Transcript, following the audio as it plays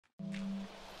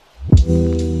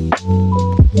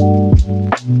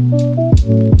Does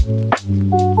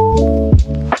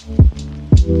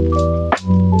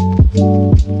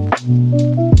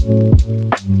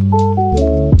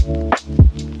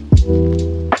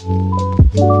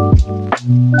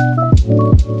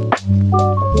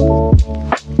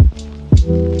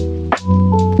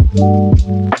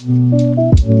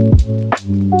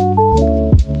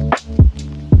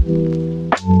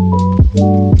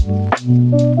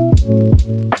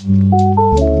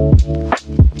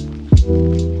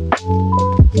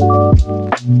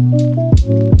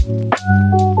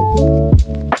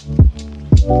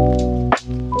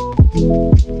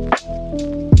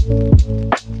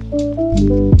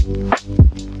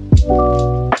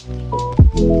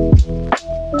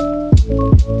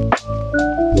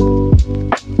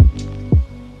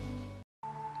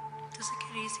it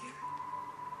get easier?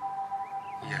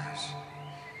 Yes,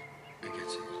 it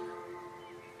gets easier.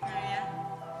 Oh yeah?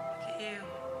 Look at you.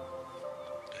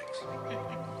 Thanks.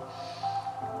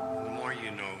 The more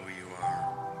you know who you are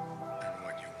and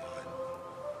what you want,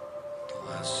 the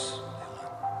less you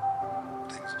let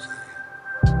things upset you.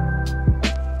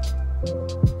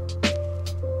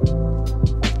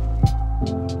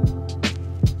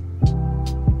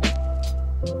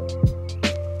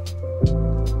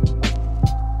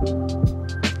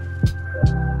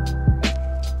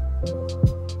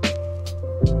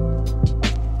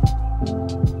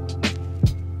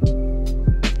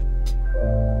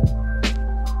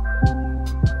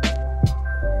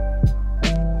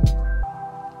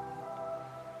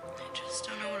 I just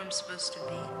don't know what I'm supposed to be.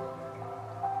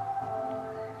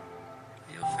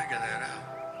 You'll figure that out.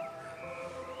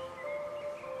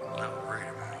 I'm not worried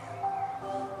about you.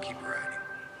 Keep writing.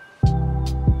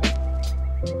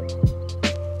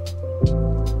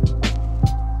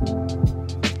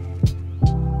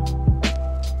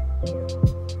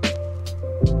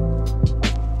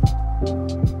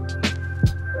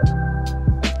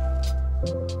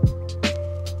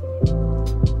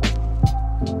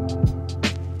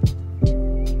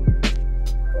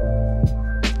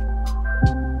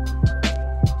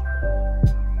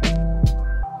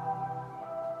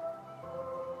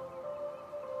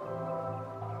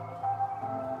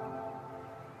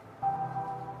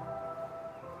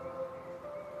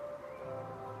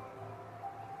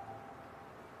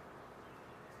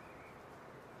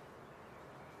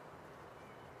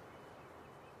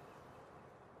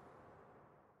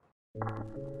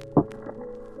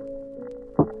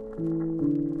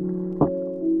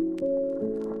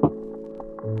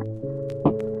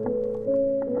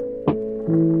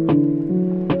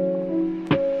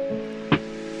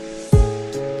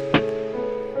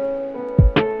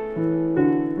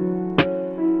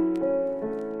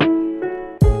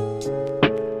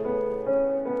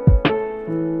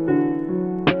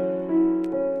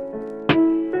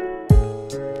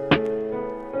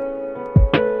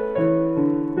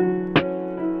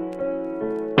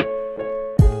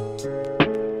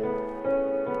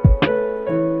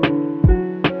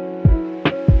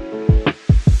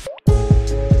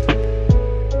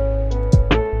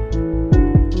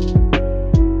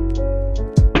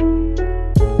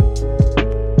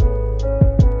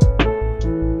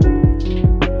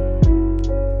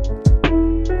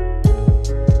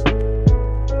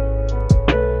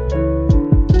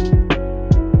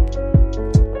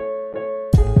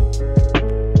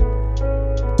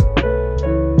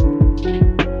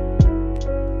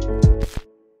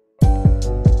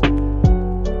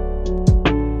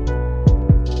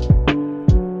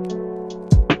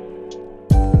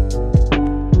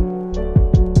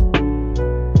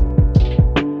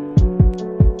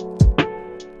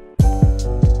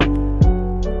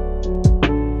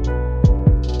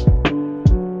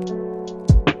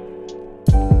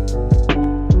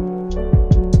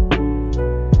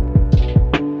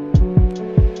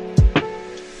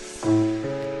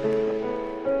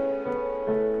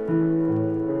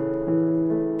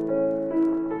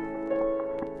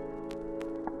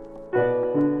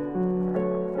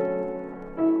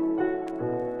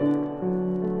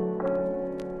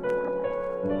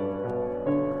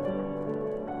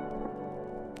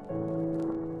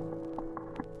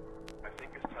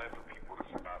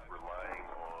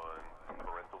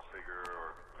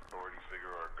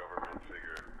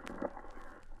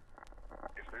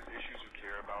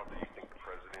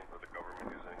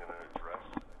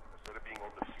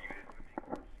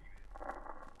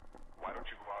 Why don't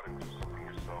you go out and do something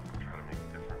yourself and try to make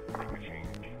a difference, make a change?